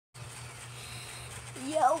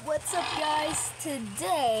Yo, what's up guys?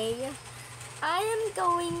 Today, I am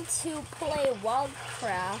going to play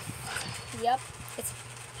Wildcraft. Yep,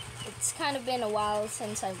 it's kind of been a while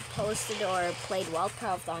since I've posted or played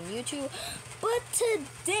Wildcraft on YouTube. But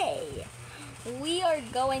today, we are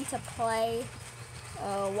going to play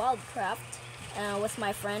Wildcraft with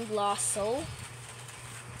my friend Lost Soul.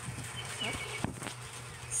 Yep.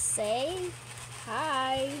 Say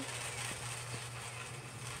hi.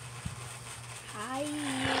 Hi.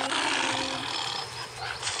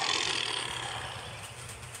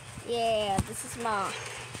 Yeah, this is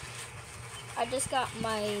I just got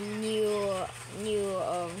my new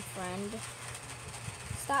friend.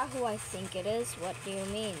 Is that who I think it is? What do you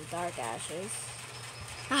mean, Dark Ashes?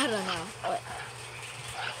 I don't know. What?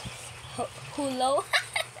 Hulo?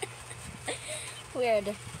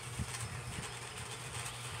 Weird.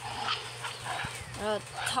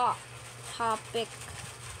 Topic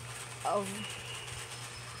of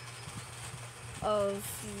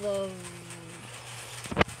the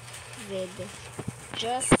vid,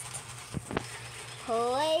 just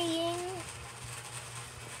playing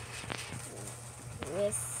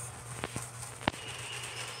with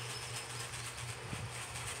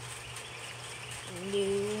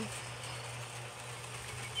new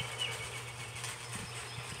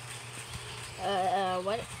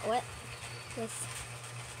what with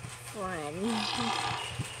friend.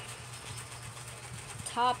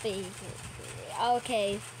 Topic.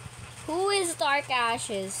 Okay. Who is Dark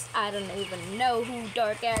Ashes? I don't even know who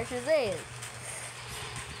Dark Ashes is.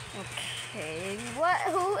 Okay.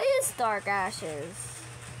 Who is Dark Ashes?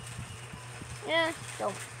 Yeah,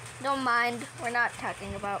 don't mind. We're not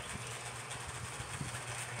talking about.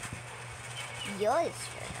 Yo, it's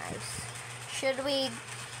very nice. Should we?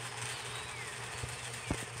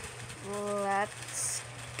 Let's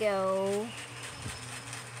go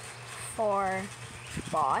for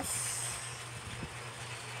boss.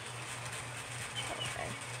 Okay.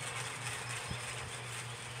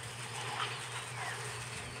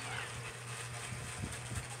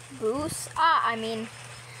 Boost? I mean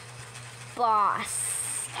boss.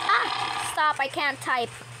 Stop, I can't type.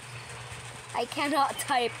 I cannot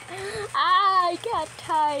type. I can't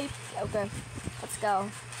type. Okay, let's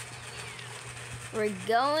go. We're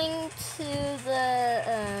going to the,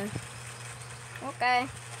 okay.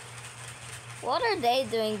 What are they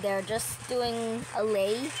doing there? Just doing a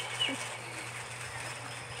lay?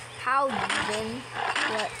 How even?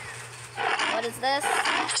 What is this?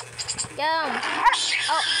 Get him!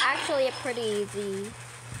 Oh, actually a pretty easy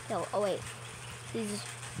kill. Oh wait.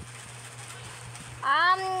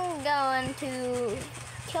 I'm going to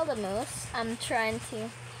kill the moose. I'm trying to.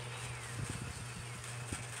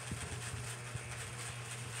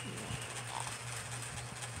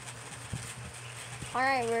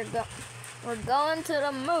 Alright, we're going to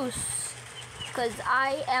the moose, because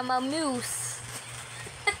I am a moose.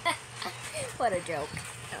 What a joke.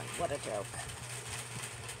 What a joke.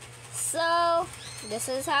 So, this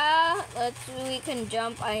is how we can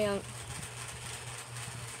jump. Alright,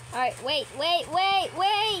 wait.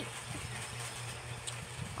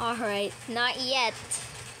 Alright, not yet.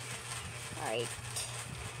 Alright.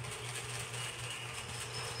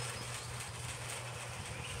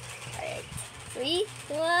 Alright. 3,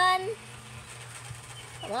 2, 1.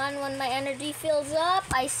 Come on, when my energy fills up,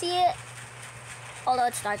 I see it. Although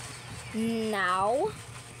it's dark. Now.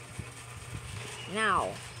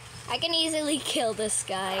 I can easily kill this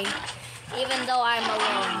guy, even though I'm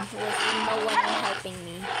alone, with no one helping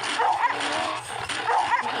me. I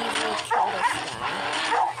can easily kill this guy.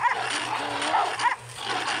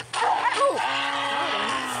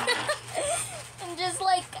 Ooh! In just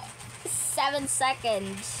like 7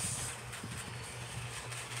 seconds.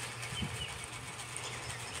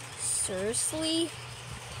 Seriously?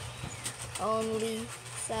 Only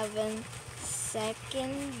 7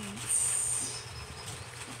 seconds?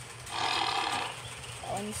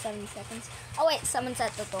 Only 7 seconds? Oh wait, someone's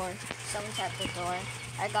at the door.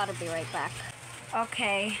 I gotta be right back.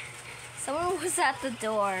 Okay. Someone was at the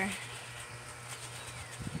door.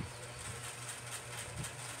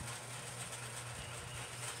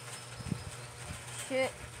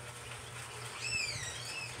 Shit.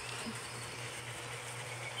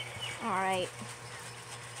 Alright.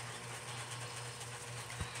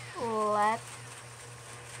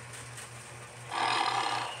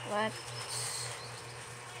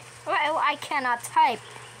 I cannot type.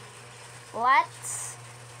 Let's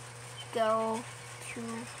go to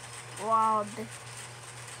Wild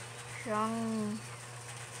Jungles.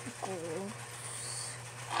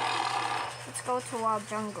 Let's go to Wild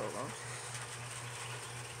Jungles.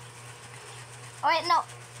 Oh wait, no.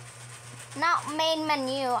 not main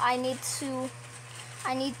menu. I need to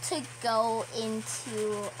go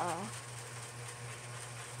into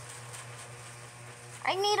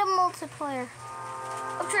I need a multiplayer.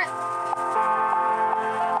 I'm trying.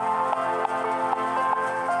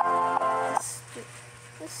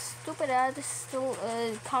 This stupid ad is still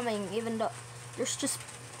coming, even though there's just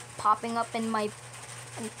popping up in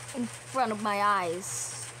in front of my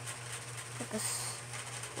eyes, like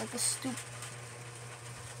a stupid.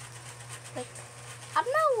 Like, I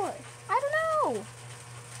don't know.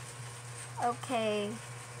 Okay,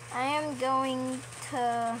 I am going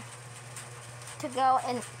to go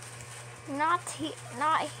and not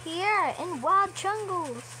here in Wild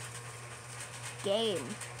Jungles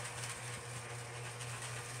game.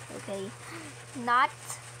 Okay, not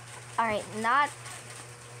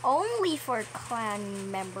only for clan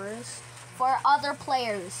members, for other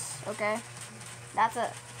players. Okay, that's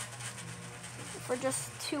it. For just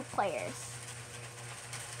 2 players.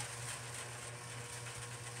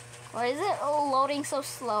 Why is it loading so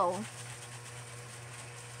slow?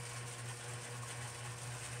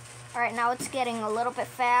 Alright, now it's getting a little bit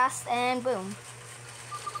fast, and boom.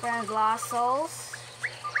 Friend, lost souls.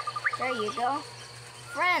 There you go.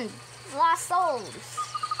 Friend, lost souls.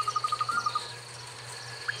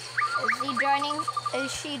 Is he joining?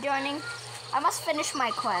 Is she joining? I must finish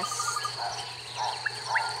my quest.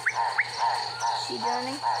 Is she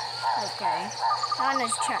joining? Okay. On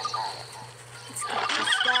his chat. Let's get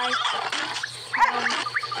this guy.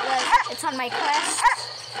 It's on my quest.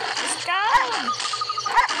 Let's go!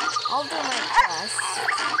 I'll do my quest.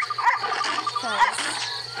 Because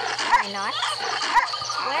why not?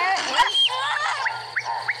 Where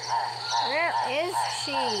is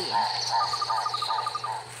she?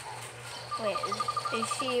 Wait, is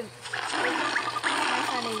she my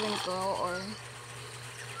friend even girl or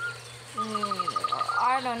I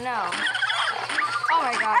don't know. Oh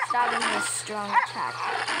my gosh, that is a strong attack.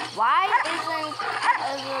 Why isn't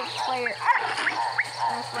the player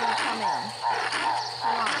coming?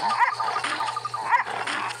 Come on.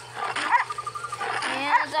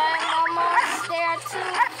 And I'm almost there to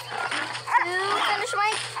finish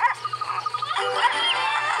my...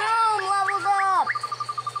 Boom! Leveled up!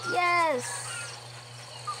 Yes!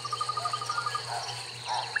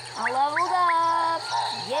 I leveled up!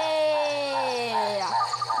 Yeah!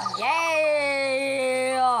 Yeah!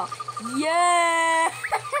 Yeah!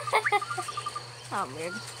 Oh,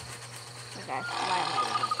 weird. Okay, why am I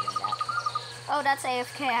even doing that? Oh, that's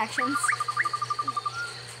AFK actions.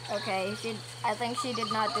 Okay, I think she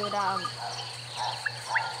did not do that.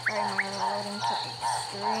 Sorry, my loading took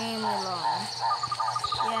extremely long.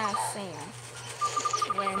 Yeah, same.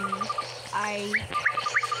 When I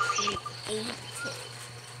created this.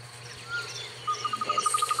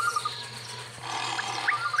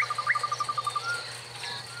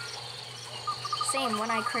 Same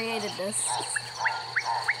when I created this.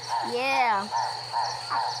 Yeah.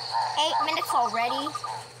 8 minutes already.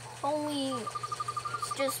 Only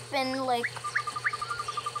it's just been like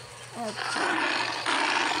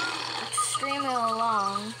extremely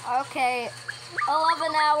long. Okay,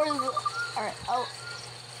 11 hours. Alright, oh.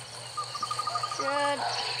 Good.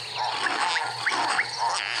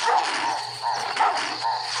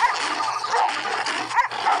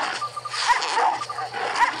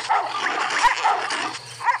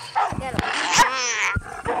 Get him.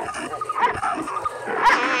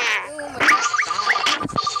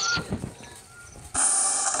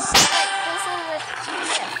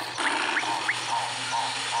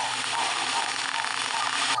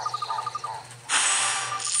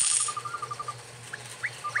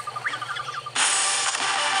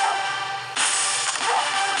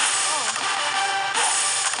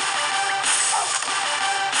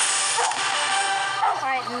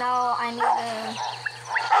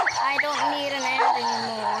 I don't need an ad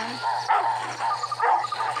anymore.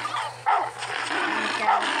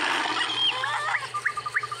 Okay.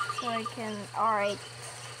 So I can, alright.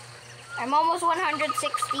 I'm almost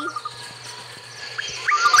 160.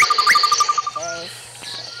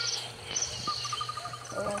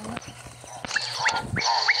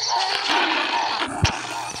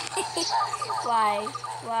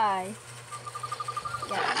 Why?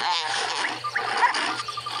 Yeah.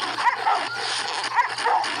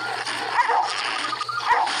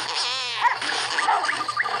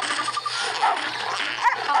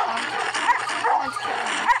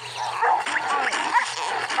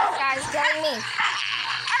 Getting me.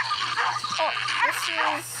 Oh, this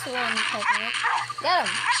is one technique. Get him.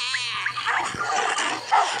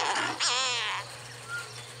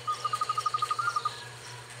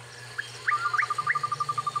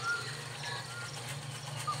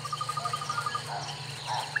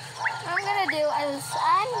 Because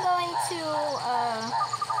I'm going to,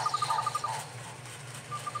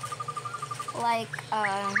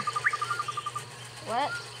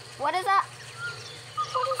 what? What is that?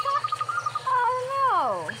 What is that? Oh no!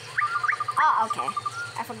 Oh, okay.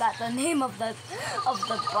 I forgot the name of the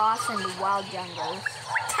boss in the Wild Jungle.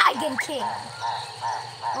 Tiger King.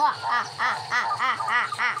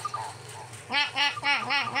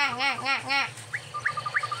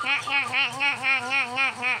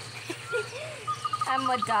 I'm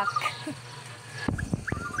a duck.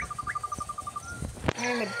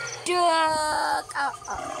 I'm a duck.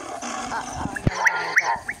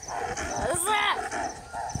 What is that?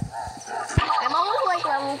 I'm almost like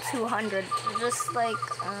level 200. Just like,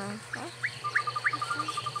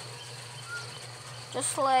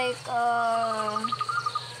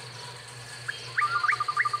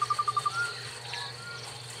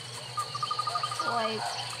 like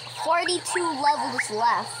 42 levels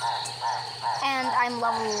left, and I'm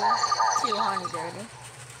level 200.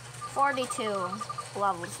 42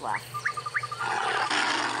 levels left.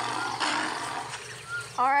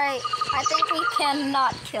 Alright, I think we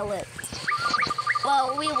cannot kill it.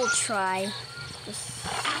 Well, we will try. Wait,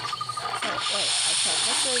 okay,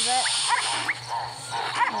 this is it.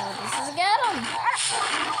 No, this is get him.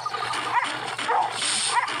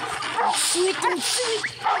 Sweet and sweet.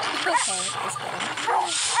 Okay, let's get him.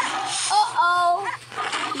 Uh-oh.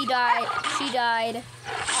 He died. She died.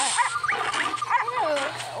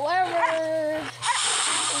 Whatever his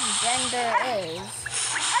gender is.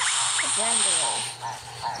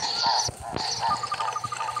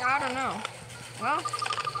 I don't know. Well,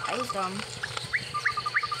 he's dumb.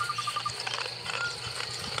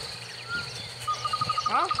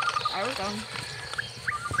 Well, I was done.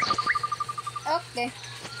 Okay.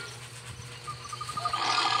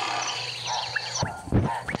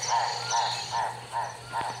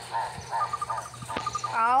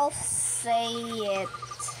 I'll say it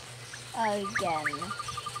again.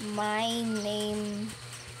 My name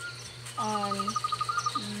on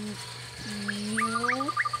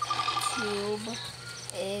YouTube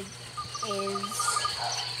is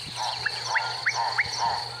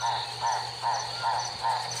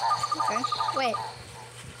okay. Wait,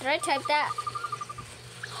 did I type that?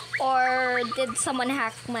 Or did someone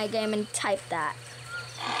hack my game and type that?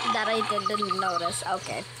 That I didn't notice.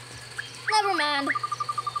 Okay. Never mind.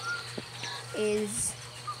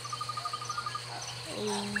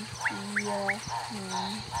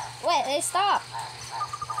 Wait, they stopped.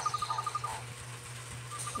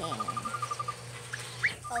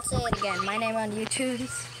 I'll say it again. My name on YouTube.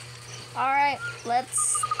 Alright,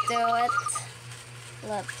 let's do it.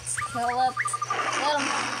 Let's kill it.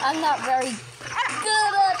 I'm not very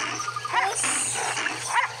good at this,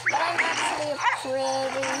 but I'm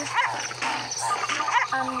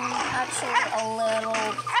actually a little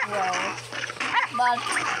pro, but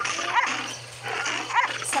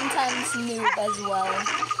sometimes noob as well,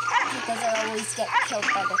 because I always get killed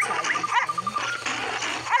by the tiger king.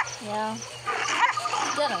 Yeah.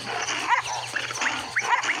 Get him.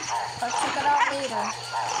 I'll check it out later.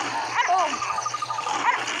 Oh!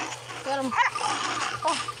 Get him.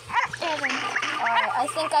 Oh, get him. Alright, I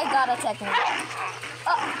think I got a technique.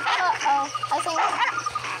 Uh-oh.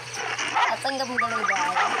 I think I'm gonna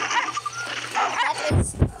die. That is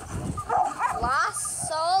lost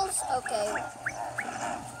souls? Okay.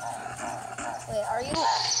 Wait, are you...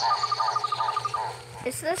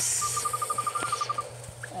 Is this...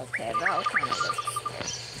 Okay, that kind of looks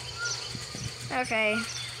weird. Okay,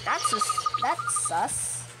 that's sus.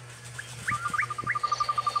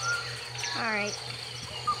 Alright.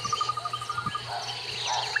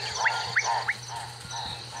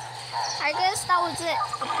 I guess that was it.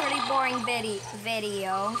 A pretty boring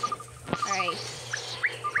video. Alright.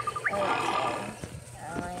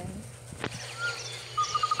 Okay.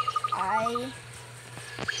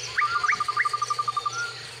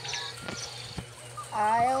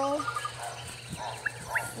 I'll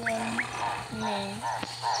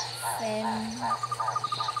finish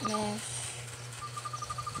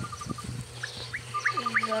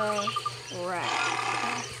the rest.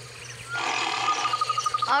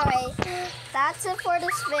 Alright, that's it for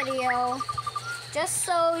this video. Just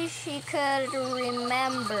so she could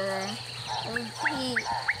remember, repeat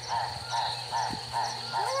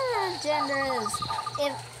whatever her gender is.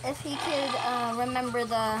 If he could remember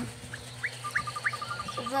the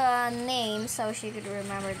name, so she could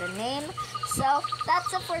remember the name. So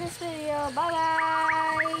that's it for this video. Bye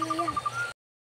bye.